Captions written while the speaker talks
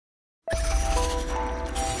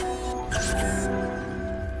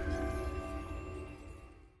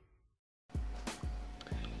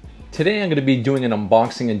Today I'm going to be doing an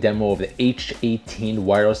unboxing and demo of the H18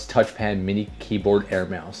 wireless touchpad mini keyboard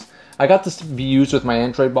Airmouse. I got this to be used with my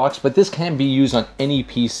Android box, but this can be used on any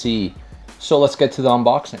PC. So let's get to the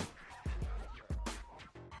unboxing.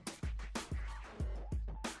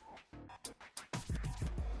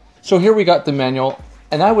 So here we got the manual,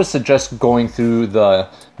 and I would suggest going through the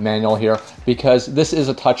manual here because this is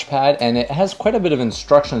a touchpad and it has quite a bit of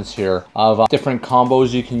instructions here of different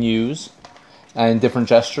combos you can use and different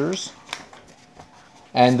gestures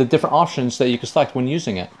and the different options that you can select when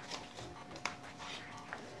using it.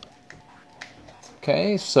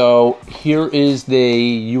 Okay, so here is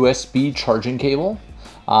the USB charging cable.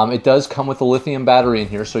 It does come with a lithium battery in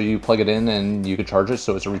here, so you plug it in and you can charge it,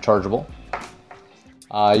 so it's rechargeable.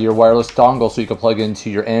 Your wireless dongle, so you can plug into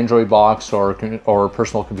your Android box or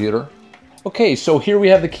personal computer. Okay, so here we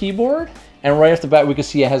have the keyboard, and right off the bat we can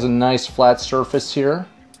see it has a nice flat surface here.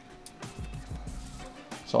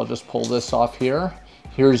 So I'll just pull this off here.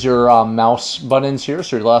 Here's your mouse buttons here,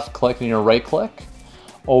 so your left click and your right click.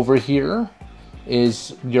 Over here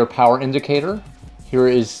is your power indicator. Here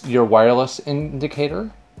is your wireless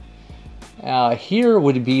indicator. Here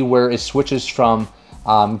would be where it switches from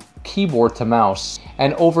keyboard to mouse.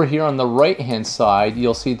 And over here on the right hand side,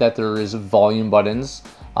 you'll see that there is volume buttons,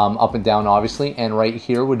 up and down obviously, and right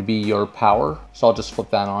here would be your power. So I'll just flip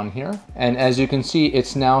that on here. And as you can see,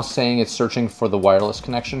 it's now saying it's searching for the wireless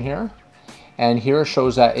connection here. And here it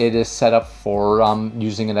shows that it is set up for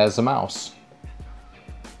using it as a mouse.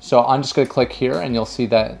 So I'm just gonna click here and you'll see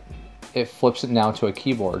that it flips it now to a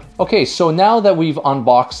keyboard. Okay, so now that we've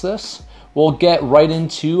unboxed this, we'll get right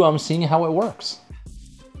into seeing how it works.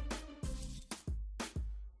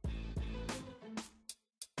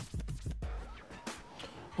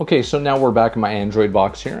 Okay, so now we're back in my Android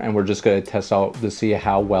box here and we're just going to test out to see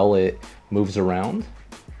how well it moves around.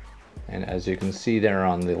 And as you can see there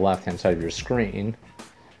on the left hand side of your screen,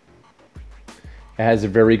 it has a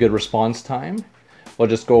very good response time. We'll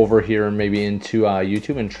just go over here and maybe into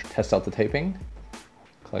YouTube and test out the typing.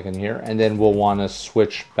 Click in here and then we'll want to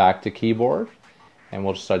switch back to keyboard and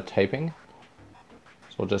we'll just start typing.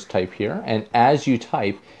 So we'll just type here, and as you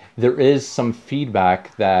type, there is some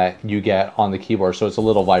feedback that you get on the keyboard, so it's a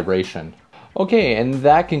little vibration. Okay, and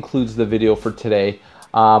that concludes the video for today.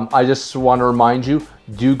 I just want to remind you,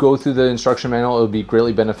 do go through the instruction manual. It would be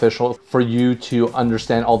greatly beneficial for you to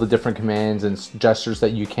understand all the different commands and gestures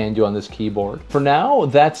that you can do on this keyboard. For now,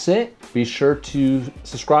 that's it. Be sure to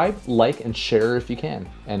subscribe, like, and share if you can,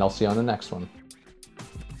 and I'll see you on the next one.